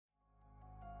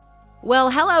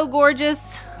Well, hello,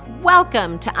 gorgeous.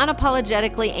 Welcome to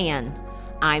Unapologetically Ann.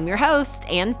 I'm your host,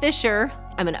 Ann Fisher.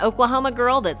 I'm an Oklahoma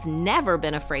girl that's never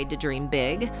been afraid to dream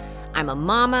big. I'm a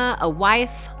mama, a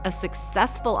wife, a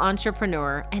successful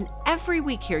entrepreneur, and every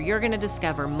week here you're going to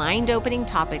discover mind-opening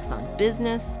topics on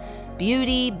business,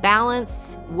 beauty,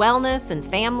 balance, wellness, and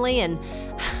family, and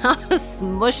how to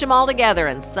smush them all together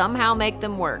and somehow make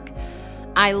them work.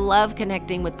 I love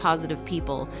connecting with positive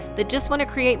people that just want to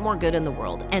create more good in the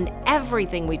world. And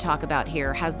everything we talk about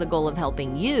here has the goal of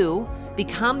helping you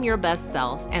become your best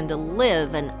self and to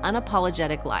live an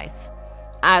unapologetic life.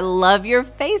 I love your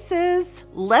faces.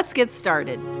 Let's get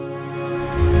started.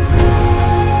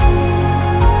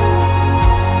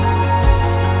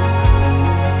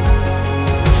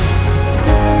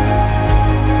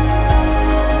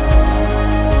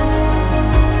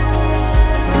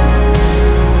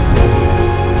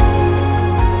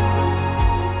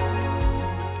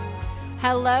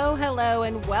 Hello,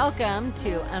 and welcome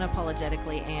to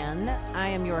Unapologetically Ann. I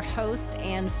am your host,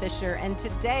 Ann Fisher, and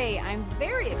today I'm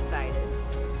very excited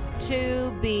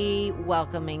to be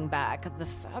welcoming back the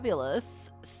fabulous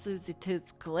Susie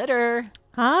Toots Glitter.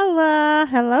 Holla!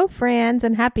 Hello, friends,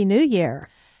 and Happy New Year.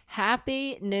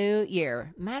 Happy New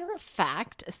Year. Matter of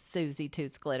fact, Susie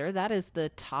Toots Glitter, that is the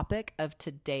topic of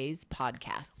today's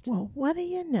podcast. Well, what do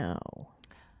you know?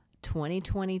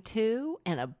 2022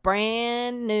 and a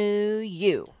brand new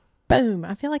you. Boom.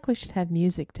 I feel like we should have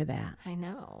music to that. I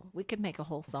know. We could make a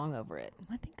whole song over it.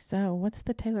 I think so. What's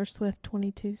the Taylor Swift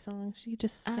 22 song? She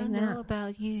just sing that. I know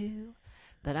about you,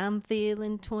 but I'm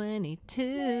feeling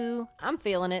 22. I'm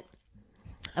feeling it.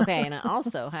 Okay, and I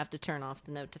also have to turn off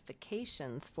the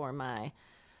notifications for my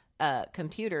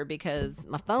computer because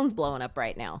my phone's blowing up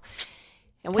right now.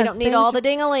 And we don't need all the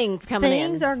ding-a-lings coming in.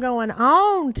 Things are going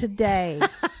on today.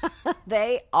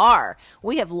 They are.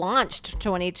 We have launched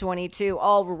 2022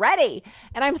 already.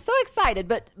 And I'm so excited.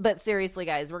 But seriously,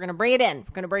 guys, we're going to bring it in.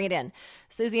 We're going to bring it in.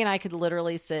 Susie and I could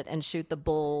literally sit and shoot the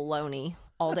baloney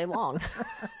all day long.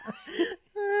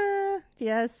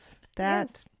 Yes,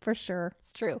 for sure.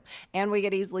 It's true. And we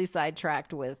get easily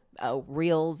sidetracked with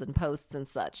reels and posts and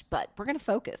such. But we're going to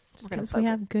focus. We're going to focus. We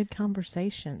have good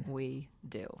conversation. We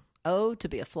do. Oh, to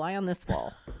be a fly on this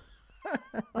wall.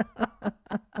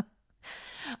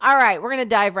 All right, we're going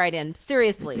to dive right in.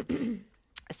 Seriously.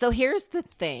 So here's the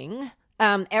thing.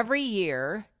 Every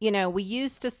year, we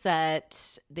used to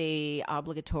set the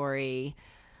obligatory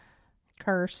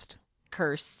Cursed.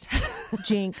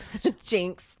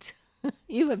 Jinxed.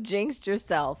 You have jinxed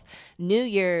yourself. New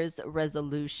Year's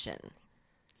resolution.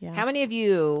 Yeah. How many of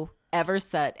you ever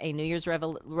set a New Year's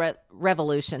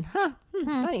revolution?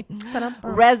 Funny.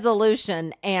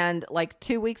 Resolution, and like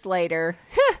 2 weeks later,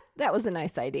 that was a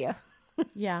nice idea.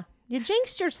 Yeah. You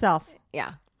jinxed yourself.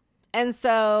 Yeah. And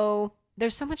so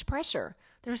there's so much pressure.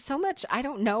 There's so much, I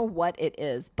don't know what it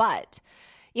is, but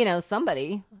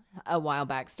somebody a while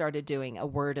back started doing a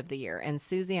word of the year, and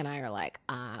Susie and I are like,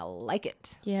 I like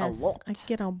it. Yes, a lot. I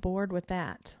get on board with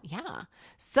that. Yeah.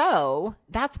 So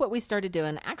that's what we started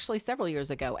doing actually several years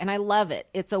ago, and I love it.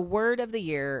 It's a word of the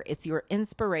year. It's your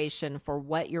inspiration for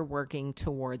what you're working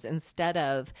towards instead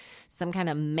of some kind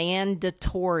of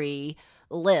mandatory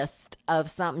list of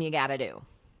something you got to do.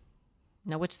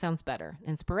 Now, which sounds better?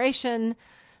 Inspiration,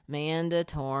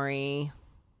 mandatory.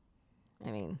 I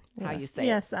mean, how you say it.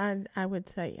 Yes, I would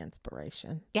say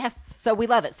inspiration. Yes. So we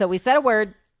love it. So we set a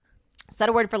word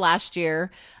for last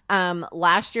year.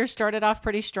 Last year started off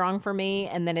pretty strong for me,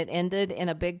 and then it ended in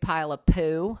a big pile of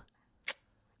poo.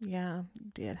 Yeah, you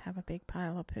did have a big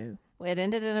pile of poo. It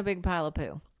ended in a big pile of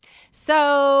poo.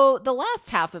 So the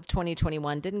last half of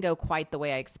 2021 didn't go quite the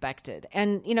way I expected.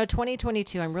 And,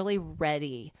 2022, I'm really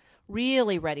ready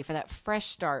for that fresh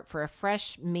start, for a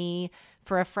fresh me,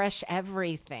 for a fresh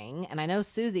everything. And I know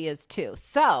Susie is too.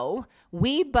 So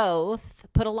we both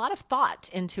put a lot of thought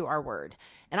into our word.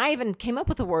 And I even came up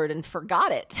with a word and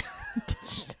forgot it.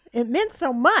 It meant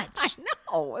so much. I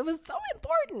know. It was so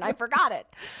important. I forgot it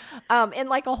in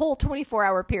like a whole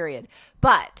 24-hour period.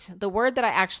 But the word that I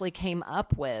actually came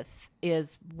up with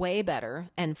is way better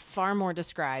and far more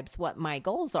describes what my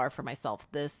goals are for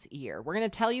myself this year. We're going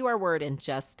to tell you our word in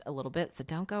just a little bit, so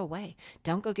don't go away.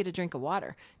 Don't go get a drink of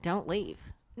water. Don't leave.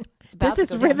 This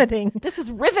is riveting. This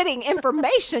is riveting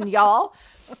information, y'all.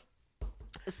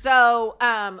 So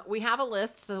we have a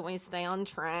list so that we stay on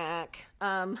track.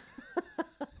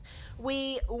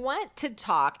 We want to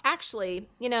talk, actually,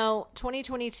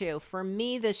 2022, for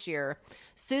me this year,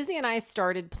 Susie and I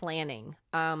started planning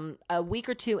a week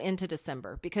or two into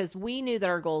December because we knew that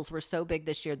our goals were so big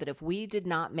this year that if we did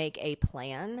not make a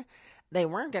plan, They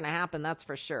weren't going to happen, that's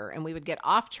for sure. And we would get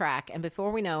off track. And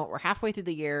before we know it, we're halfway through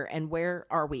the year. And where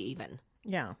are we even?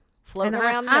 Yeah. Floating And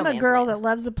around. I'm a girl that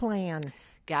loves a plan.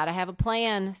 Got to have a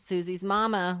plan. Susie's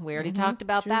mama. We already talked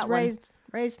about that one.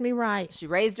 Raised me right. She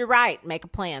raised her right. Make a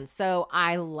plan. So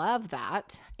I love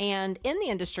that. And in the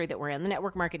industry that we're in, the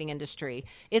network marketing industry,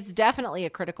 it's definitely a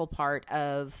critical part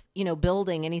of,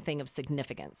 building anything of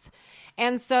significance.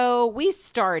 And so we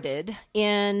started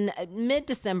in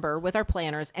mid-December with our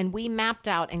planners, and we mapped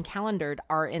out and calendared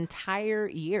our entire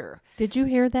year. Did you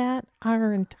hear that?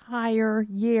 Our entire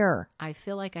year. I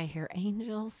feel like I hear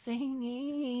angels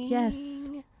singing. Yes.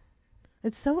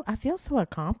 I feel so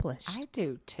accomplished. I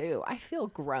do too. I feel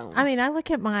grown. I mean, I look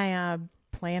at my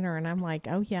planner and I'm like,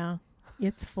 oh yeah,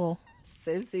 it's full.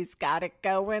 Susie's got it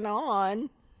going on.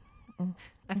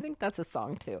 I think that's a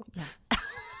song too. Yeah.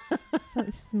 So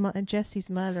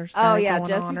Jesse's mother's got it yeah, going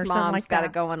Jesse's on or mom's like got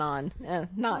that. it going on.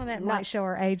 That might show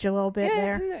her age a little bit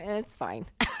there. It's fine.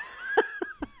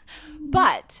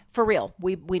 But for real,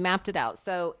 we mapped it out.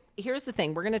 So here's the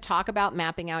thing. We're going to talk about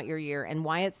mapping out your year and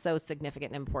why it's so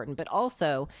significant and important, but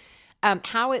also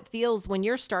how it feels when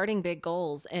you're starting big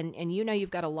goals and you've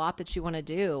got a lot that you want to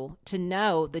do, to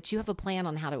know that you have a plan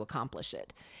on how to accomplish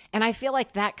it. And I feel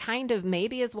like that kind of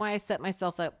maybe is why I set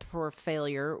myself up for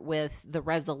failure with the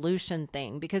resolution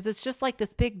thing, because it's just like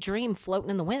this big dream floating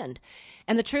in the wind.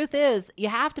 And the truth is, you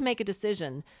have to make a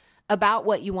decision about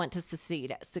what you want to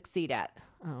succeed at.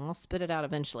 I'll spit it out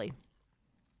eventually.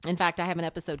 In fact, I have an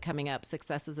episode coming up,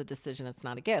 Success is a Decision, It's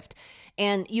Not a Gift.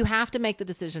 And you have to make the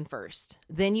decision first.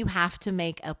 Then you have to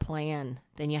make a plan.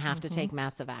 Then you have to take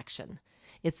massive action.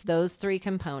 It's those three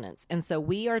components. And so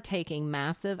we are taking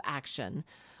massive action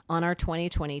on our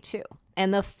 2022.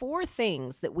 And the four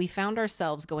things that we found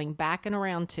ourselves going back and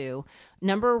around to,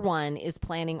 number one is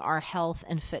planning our health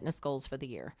and fitness goals for the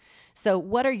year. So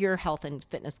what are your health and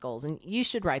fitness goals? And you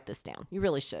should write this down. You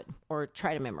really should, or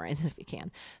try to memorize it if you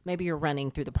can. Maybe you're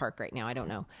running through the park right now. I don't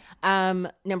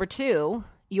know. Number two,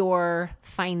 your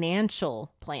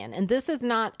financial plan. And this is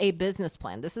not a business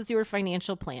plan. This is your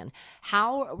financial plan.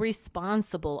 How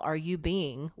responsible are you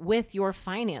being with your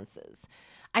finances?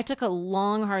 I took a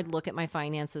long, hard look at my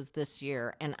finances this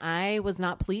year, and I was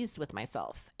not pleased with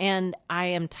myself. And I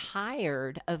am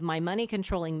tired of my money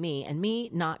controlling me and me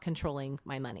not controlling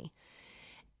my money.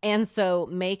 And so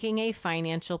making a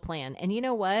financial plan. And you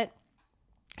know what?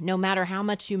 No matter how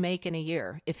much you make in a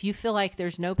year, if you feel like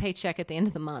there's no paycheck at the end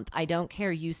of the month, I don't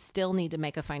care. You still need to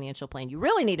make a financial plan. You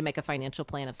really need to make a financial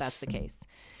plan if that's the case.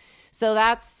 So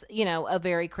that's, a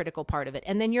very critical part of it.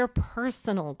 And then your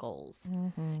personal goals,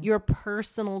 your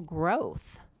personal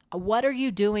growth. What are you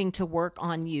doing to work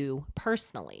on you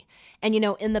personally? And,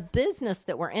 in the business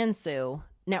that we're in, Sue,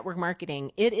 network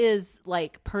marketing, it is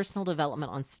like personal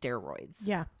development on steroids.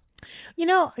 Yeah.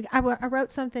 I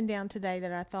wrote something down today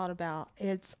that I thought about.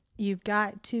 It's you've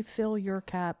got to fill your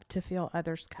cup to fill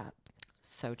others' cup.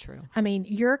 So true. I mean,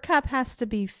 your cup has to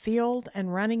be filled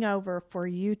and running over for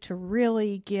you to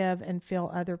really give and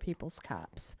fill other people's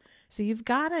cups. So you've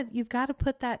got to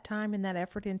put that time and that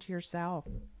effort into yourself.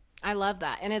 I love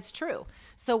that. And it's true.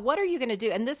 So what are you going to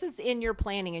do? And this is in your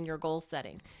planning and your goal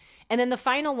setting. And then the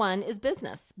final one is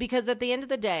business, because at the end of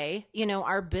the day,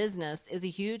 our business is a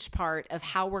huge part of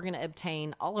how we're going to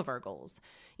obtain all of our goals.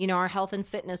 Our health and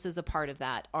fitness is a part of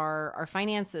that. Our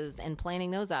finances and planning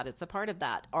those out, it's a part of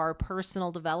that. Our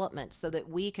personal development, so that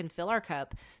we can fill our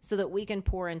cup, so that we can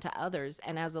pour into others.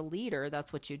 And as a leader,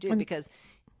 that's what you do. Because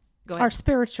go ahead. Our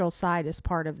spiritual side is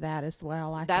part of that as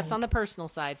well. That's on the personal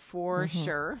side for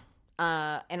sure.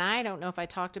 And I don't know if I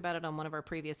talked about it on one of our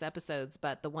previous episodes,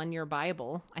 but the 1 Year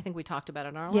Bible, I think we talked about it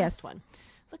on our last one.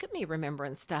 Look at me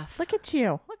remembering stuff. Look at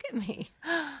you. Look at me.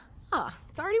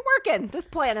 It's already working, this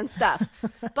plan and stuff.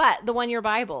 But the 1 Year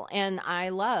Bible, and I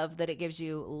love that it gives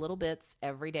you little bits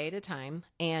every day at a time,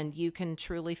 and you can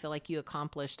truly feel like you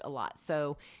accomplished a lot.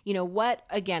 So,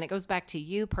 again, it goes back to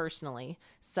you personally,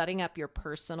 setting up your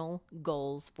personal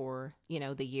goals for,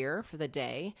 the year, for the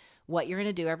day, what you're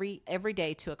going to do every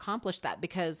day to accomplish that,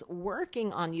 because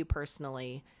working on you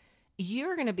personally,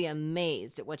 you're going to be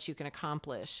amazed at what you can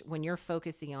accomplish when you're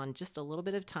focusing on just a little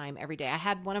bit of time every day. I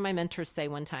had one of my mentors say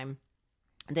one time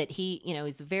that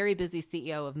he's a very busy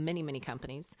CEO of many, many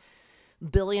companies,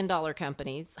 billion-dollar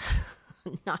companies,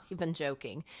 not even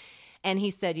joking. And he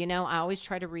said, I always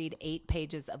try to read 8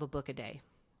 pages of a book a day.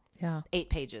 Yeah. 8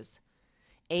 pages.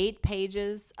 8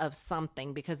 pages of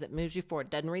something, because it moves you forward.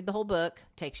 Doesn't read the whole book,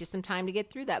 takes you some time to get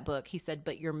through that book. He said,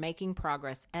 but you're making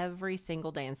progress every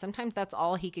single day. And sometimes that's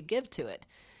all he could give to it.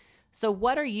 So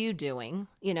what are you doing,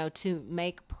 to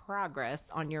make progress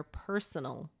on your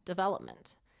personal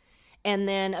development? And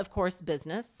then, of course,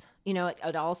 business. you know,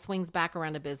 it all swings back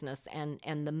around to business and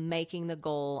the making the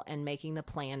goal and making the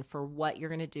plan for what you're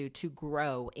going to do to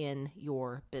grow in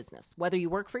your business. Whether you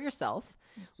work for yourself,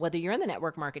 whether you're in the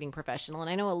network marketing professional, and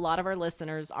I know a lot of our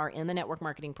listeners are in the network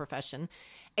marketing profession,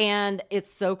 and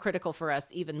it's so critical for us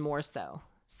even more so.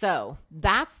 So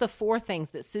that's the 4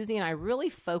 things that Susie and I really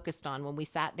focused on when we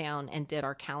sat down and did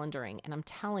our calendaring. And I'm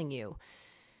telling you,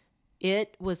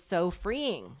 it was so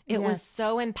freeing. It was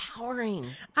so empowering.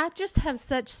 I just have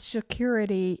such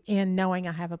security in knowing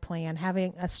I have a plan,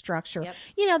 having a structure. Yep.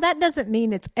 You know, that doesn't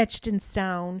mean it's etched in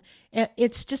stone.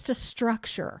 It's just a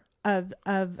structure of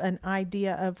an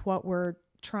idea of what we're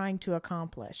trying to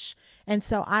accomplish. And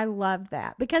so I love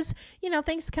that because, you know,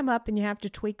 things come up and you have to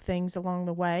tweak things along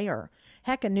the way, or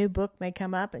heck, a new book may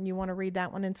come up and you want to read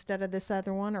that one instead of this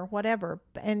other one or whatever.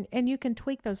 And you can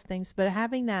tweak those things, but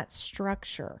having that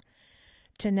structure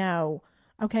to know,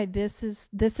 okay, this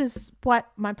is what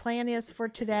my plan is for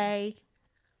today,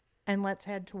 and let's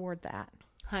head toward that.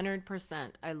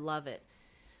 100%. I love it.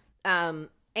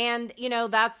 And you know,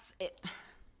 that's it.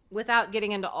 Without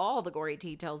getting into all the gory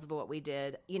details of what we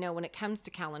did, you know, when it comes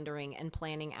to calendaring and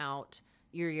planning out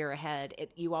your year ahead,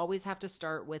 you always have to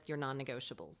start with your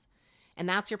non-negotiables. And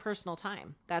that's your personal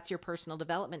time. That's your personal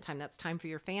development time. That's time for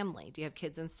your family. Do you have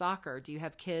kids in soccer? Do you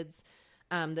have kids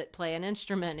that play an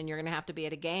instrument and you're going to have to be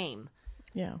at a game?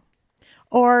 Yeah.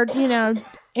 Or, you know,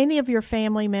 any of your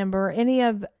family member, any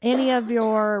of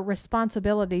your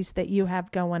responsibilities that you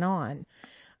have going on.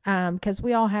 Because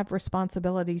we all have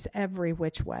responsibilities every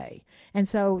which way. And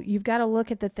so you've got to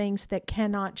look at the things that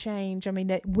cannot change. I mean,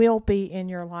 that will be in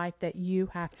your life that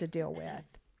you have to deal with.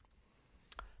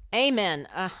 Amen.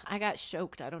 I got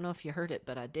choked. I don't know if you heard it,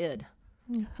 but I did.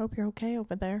 I hope you're okay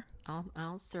over there.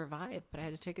 I'll survive, but I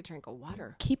had to take a drink of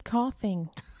water. Keep coughing.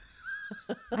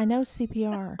 I know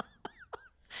CPR.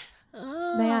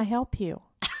 May I help you?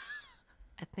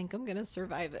 I think I'm going to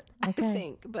survive it. Okay. I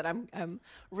think, but I'm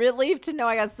relieved to know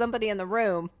I got somebody in the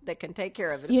room that can take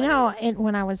care of it. You know, and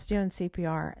when I was doing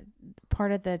CPR,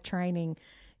 part of the training,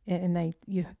 and they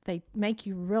make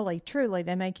you really, truly,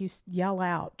 they make you yell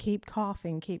out, keep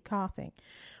coughing, keep coughing.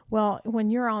 Well, when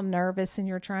you're all nervous and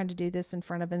you're trying to do this in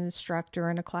front of an instructor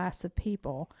and a class of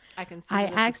people, I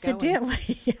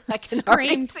accidentally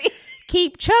screamed,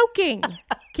 keep choking,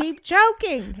 keep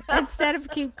choking, instead of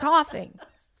keep coughing.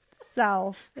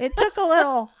 So it took a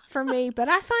little for me, but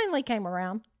I finally came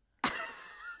around.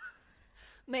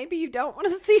 Maybe you don't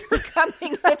want to see her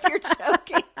coming if you're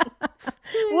choking.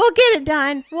 We'll get it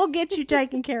done. We'll get you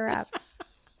taken care of.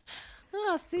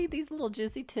 Oh, see, these little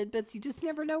juicy tidbits, you just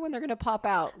never know when they're going to pop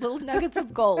out. Little nuggets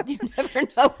of gold. You never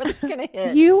know where they're going to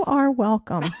hit. You are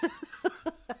welcome.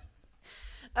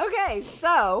 Okay,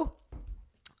 so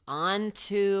on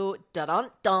to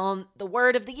the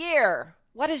word of the year.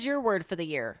 What is your word for the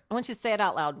year? I want you to say it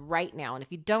out loud right now. And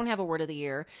if you don't have a word of the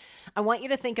year, I want you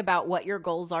to think about what your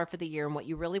goals are for the year and what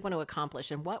you really want to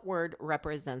accomplish and what word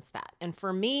represents that. And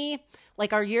for me,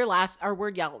 like our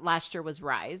word last year was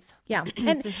rise. Yeah.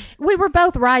 And we were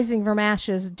both rising from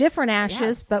ashes, different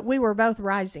ashes, but we were both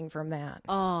rising from that.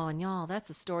 Oh, and y'all, that's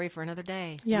a story for another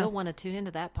day. Yeah. You'll want to tune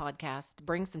into that podcast.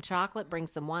 Bring some chocolate, bring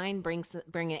some wine, bring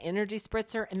an energy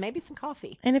spritzer, and maybe some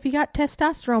coffee. And if you got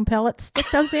testosterone pellets, stick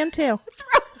those in too.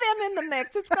 Throw them in the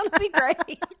mix. It's going to be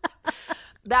great.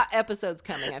 That episode's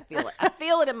coming. I feel it. I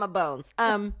feel it in my bones.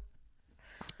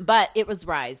 But it was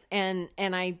rise. And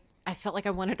I felt like I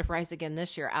wanted to rise again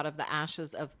this year out of the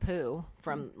ashes of poo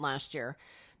from last year.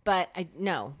 But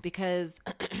because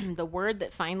the word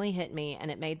that finally hit me and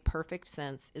it made perfect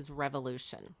sense is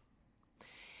revolution.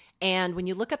 And when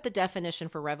you look up the definition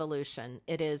for revolution,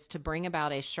 it is to bring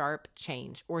about a sharp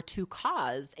change or to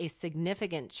cause a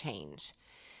significant change.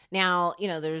 Now,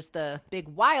 there's the big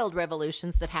wild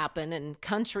revolutions that happen and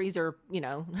countries are,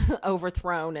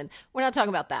 overthrown. And we're not talking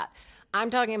about that. I'm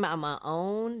talking about my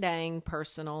own dang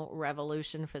personal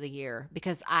revolution for the year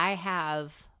because I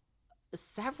have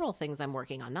several things I'm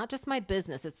working on, not just my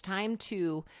business. It's time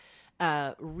to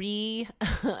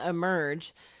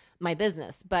re-emerge my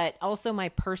business, but also my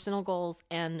personal goals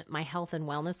and my health and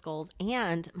wellness goals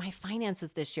and my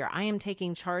finances this year. I am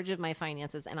taking charge of my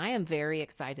finances and I am very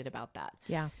excited about that.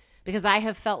 Yeah. Because I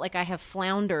have felt like I have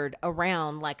floundered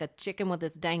around like a chicken with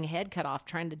its dang head cut off,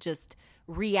 trying to just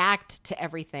react to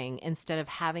everything instead of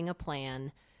having a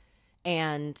plan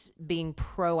and being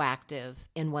proactive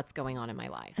in what's going on in my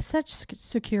life. Such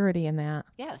security in that.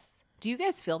 Yes. Do you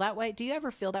guys feel that way? Do you ever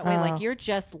feel that way? Like you're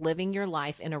just living your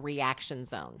life in a reaction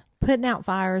zone? Putting out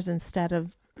fires instead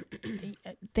of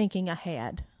thinking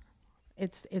ahead.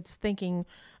 It's thinking,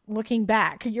 looking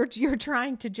back. You're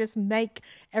trying to just make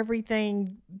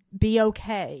everything be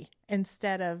okay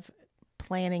instead of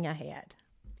planning ahead.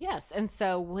 Yes. And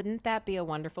so wouldn't that be a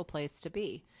wonderful place to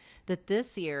be? That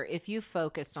this year, if you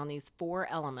focused on these 4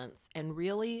 elements and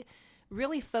really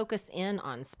focus in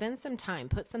on, spend some time,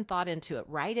 put some thought into it,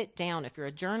 write it down. If you're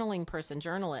a journaling person,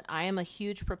 journal it. I am a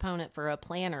huge proponent for a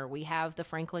planner. We have the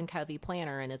Franklin Covey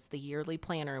planner, and it's the yearly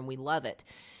planner, and we love it.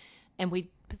 And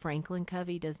Franklin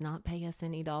Covey does not pay us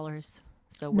any dollars.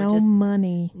 So we're no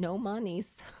money. No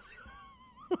monies.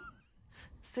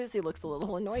 Susie looks a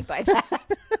little annoyed by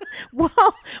that.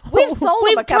 Well, we've sold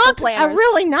them a couple planners.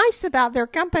 Really nice about their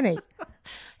company.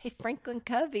 Hey, Franklin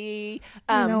Covey,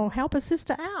 help a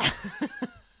sister out.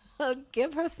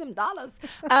 give her some dollars.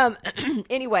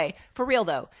 Anyway, for real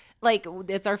though, like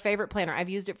it's our favorite planner. I've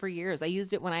used it for years. I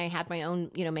used it when I had my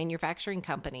own, manufacturing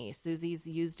company. Susie's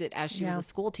used it as she was a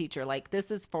school teacher. Like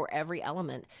this is for every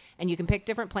element, and you can pick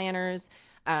different planners.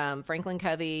 Franklin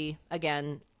Covey,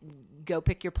 again, go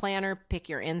pick your planner, pick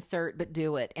your insert, but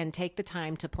do it and take the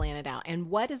time to plan it out. And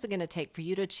what is it going to take for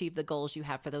you to achieve the goals you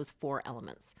have for those 4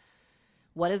 elements?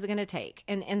 What is it going to take?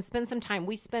 And spend some time.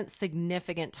 We spent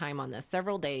significant time on this,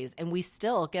 several days, and we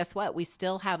still, guess what? We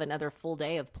still have another full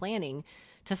day of planning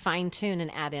to fine tune and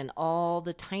add in all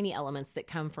the tiny elements that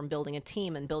come from building a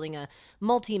team and building a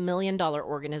multi-million-dollar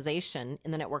organization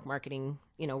in the network marketing,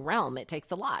 realm. It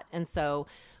takes a lot. And so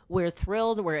we're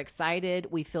thrilled. We're excited.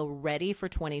 We feel ready for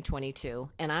 2022.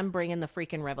 And I'm bringing the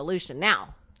freaking revolution.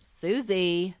 Now,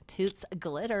 Susie, toots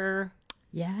glitter.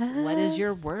 Yes. What is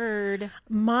your word?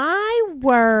 My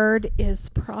word is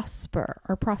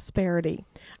prosperity.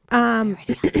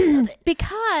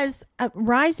 Because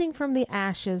rising from the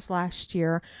ashes last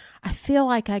year, I feel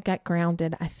like I got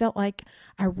grounded. I felt like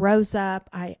I rose up.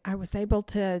 I was able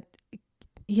to,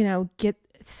 get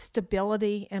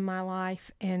stability in my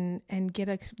life and get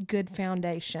a good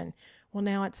foundation. Well,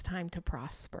 now it's time to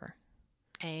prosper.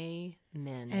 Amen.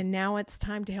 And now it's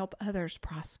time to help others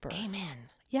prosper. Amen.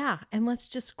 Yeah, and let's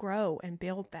just grow and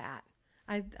build that.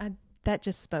 That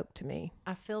just spoke to me.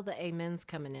 I feel the amens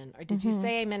coming in. Or did you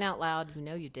say amen out loud? You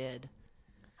know you did.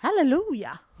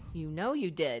 Hallelujah. You know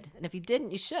you did. And if you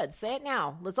didn't, you should. Say it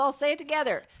now. Let's all say it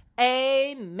together.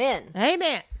 Amen.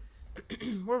 Amen.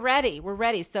 We're ready. We're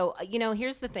ready. So,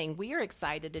 here's the thing. We are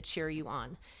excited to cheer you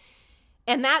on.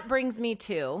 And that brings me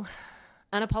to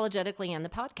Unapologetically Ann, the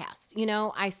podcast.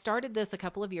 I started this a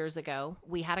couple of years ago.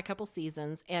 We had a couple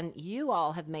seasons, and you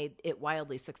all have made it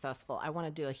wildly successful. I want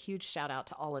to do a huge shout out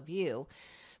to all of you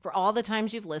for all the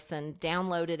times you've listened,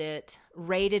 downloaded it,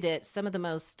 rated it, some of the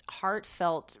most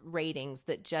heartfelt ratings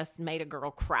that just made a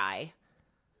girl cry.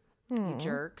 You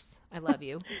jerks. I love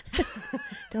you.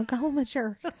 Don't call him a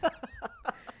jerk.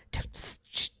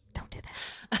 Don't do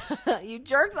that. You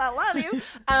jerks, I love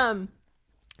you.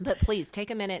 But please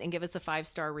take a minute and give us a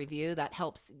 5-star review. That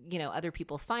helps, other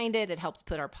people find it. It helps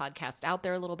put our podcast out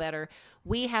there a little better.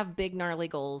 We have big, gnarly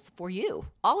goals for you,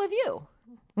 all of you.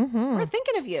 Mm-hmm. We're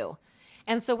thinking of you.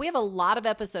 And so we have a lot of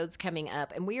episodes coming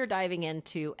up, and we are diving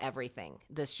into everything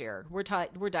this year. We're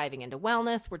diving into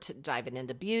wellness. We're diving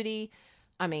into beauty.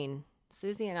 I mean,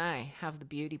 Susie and I have the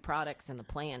beauty products in the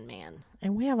plan, man.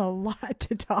 And we have a lot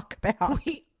to talk about.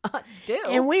 We do.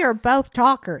 And we are both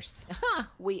talkers.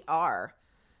 We are.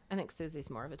 I think Susie's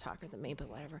more of a talker than me, but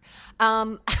whatever.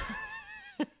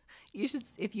 You should,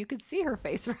 if you could see her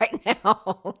face right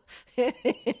now.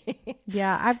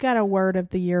 Yeah, I've got a word of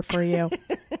the year for you.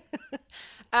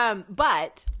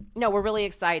 But no, we're really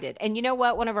excited. And you know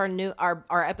what? One of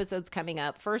our episodes coming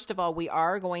up, first of all, we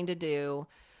are going to do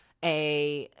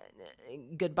a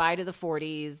goodbye to the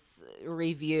 40s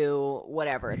review,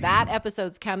 whatever. That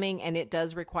episode's coming, and it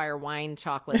does require wine,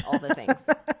 chocolate, all the things.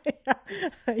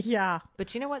 Yeah.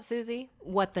 But you know what, Susie?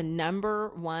 What the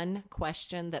number one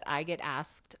question that I get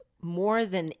asked more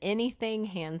than anything,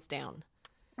 hands down.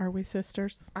 Are we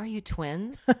sisters? Are you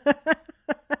twins?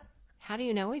 How do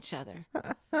you know each other?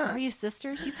 Are you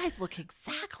sisters? You guys look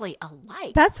exactly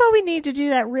alike. That's why we need to do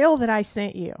that reel that I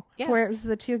sent you. Yes. Where it was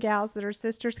the 2 gals that are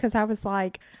sisters. Because I was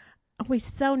like, we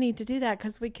so need to do that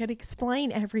because we could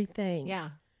explain everything. Yeah.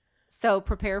 So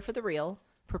prepare for the reel.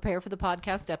 Prepare for the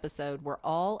podcast episode where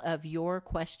all of your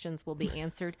questions will be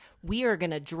answered. We are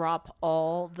going to drop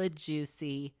all the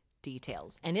juicy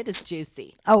details. And it is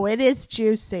juicy. Oh, it is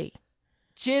juicy.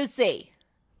 Juicy.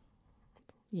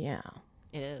 Yeah.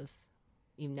 It is.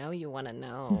 You know you want to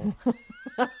know.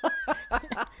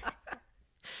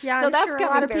 Yeah, so I'm that's sure a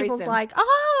lot of very people's soon. like,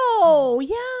 oh,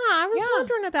 yeah, I was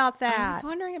wondering about that. I was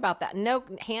wondering about that. No,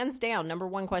 hands down, number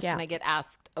one question Yeah. I get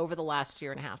asked over the last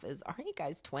year and a half is, are you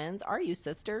guys twins? Are you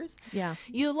sisters? Yeah.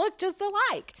 You look just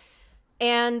alike.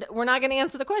 And we're not going to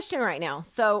answer the question right now.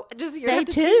 So just Stay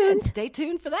tuned. Stay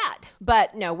tuned for that.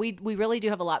 But no, we really do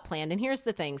have a lot planned. And here's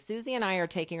the thing. Susie and I are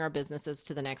taking our businesses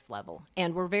to the next level.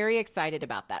 And we're very excited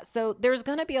about that. So there's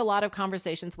going to be a lot of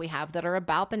conversations we have that are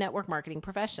about the network marketing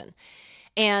profession.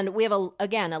 And we have, a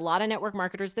lot of network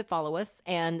marketers that follow us.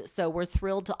 And so we're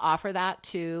thrilled to offer that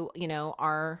to,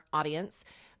 our audience.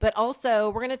 But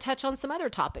also we're going to touch on some other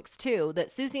topics too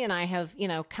that Susie and I have,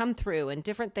 come through and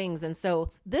different things. And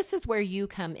so this is where you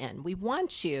come in. We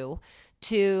want you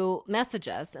to message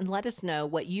us and let us know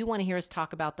what you want to hear us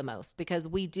talk about the most, because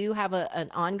we do have an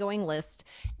ongoing list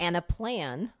and a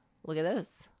plan. Look at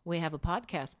this. We have a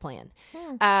podcast plan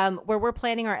where we're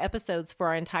planning our episodes for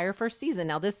our entire first season.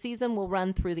 Now, this season will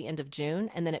run through the end of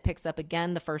June, and then it picks up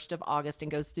again the 1st of August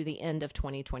and goes through the end of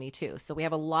 2022. So we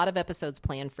have a lot of episodes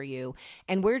planned for you,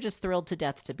 and we're just thrilled to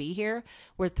death to be here.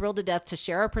 We're thrilled to death to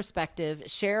share our perspective,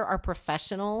 share our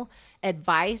professional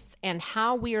advice, and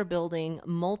how we are building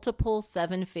multiple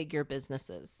 7-figure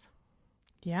businesses.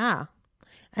 Yeah.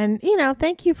 And,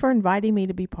 thank you for inviting me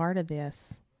to be part of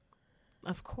this.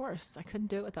 Of course. I couldn't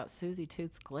do it without Susie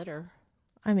Toots Glitter.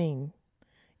 I mean,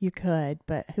 you could,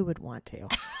 but who would want to?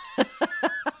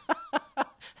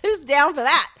 Who's down for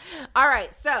that? All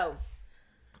right. So,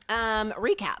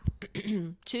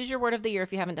 recap. Choose your word of the year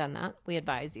if you haven't done that. We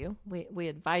advise you. We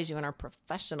advise you in our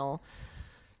professional,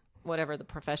 whatever the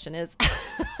profession is,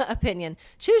 opinion.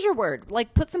 Choose your word.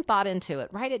 Like, put some thought into it.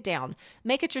 Write it down.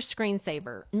 Make it your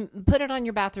screensaver. Put it on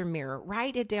your bathroom mirror.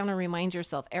 Write it down and remind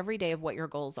yourself every day of what your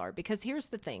goals are. Because here's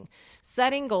the thing.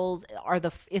 Setting goals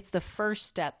it's the first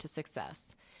step to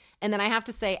success. And then I have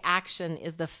to say action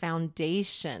is the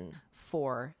foundation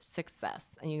for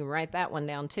success. And you can write that one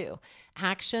down too.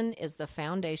 Action is the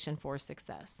foundation for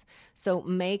success. So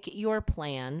make your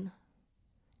plan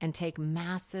and take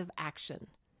massive action.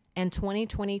 And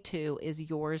 2022 is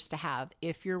yours to have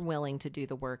if you're willing to do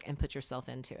the work and put yourself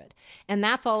into it. And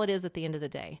that's all it is at the end of the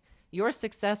day. Your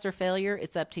success or failure,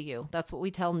 it's up to you. That's what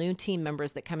we tell new team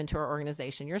members that come into our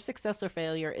organization. Your success or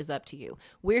failure is up to you.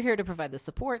 We're here to provide the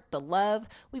support, the love.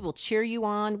 We will cheer you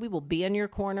on. We will be in your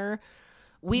corner.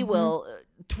 We will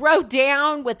throw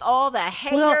down with all the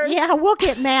haters. We'll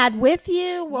get mad with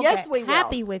you. We'll yes, get we will.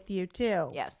 happy with you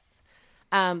too. Yes.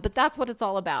 But that's what it's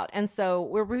all about. And so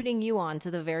we're rooting you on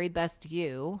to the very best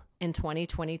you in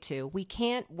 2022. We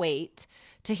can't wait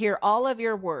to hear all of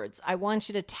your words. I want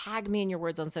you to tag me in your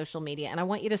words on social media, and I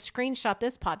want you to screenshot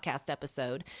this podcast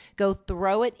episode, go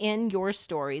throw it in your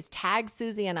stories, tag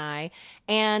Susie and I,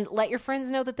 and let your friends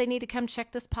know that they need to come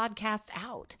check this podcast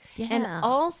out. Yeah. And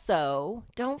also,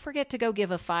 don't forget to go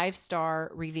give a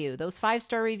 5-star review. Those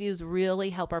 5-star reviews really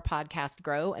help our podcast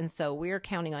grow, and so we're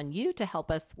counting on you to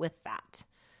help us with that.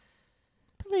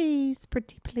 Please,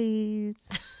 pretty please.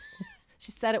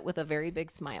 She said it with a very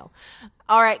big smile.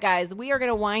 All right, guys, we are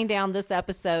going to wind down this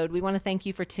episode. We want to thank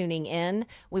you for tuning in.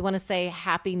 We want to say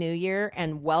Happy New Year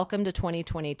and welcome to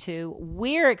 2022.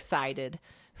 We're excited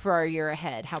for our year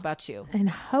ahead. How about you?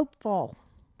 And hopeful.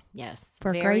 Yes.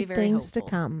 For very, great very things hopeful. to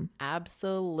come.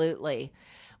 Absolutely.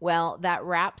 Well, that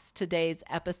wraps today's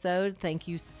episode. Thank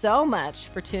you so much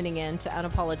for tuning in to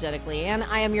Unapologetically Ann.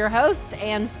 I am your host,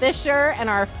 Ann Fisher, and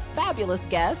our fabulous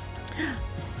guest,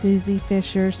 Susie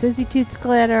Fisher, Susie Toots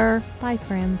Glitter. Bye,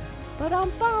 friends.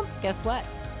 Ba-dum-bum. Guess what?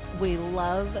 We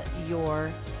love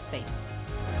your face.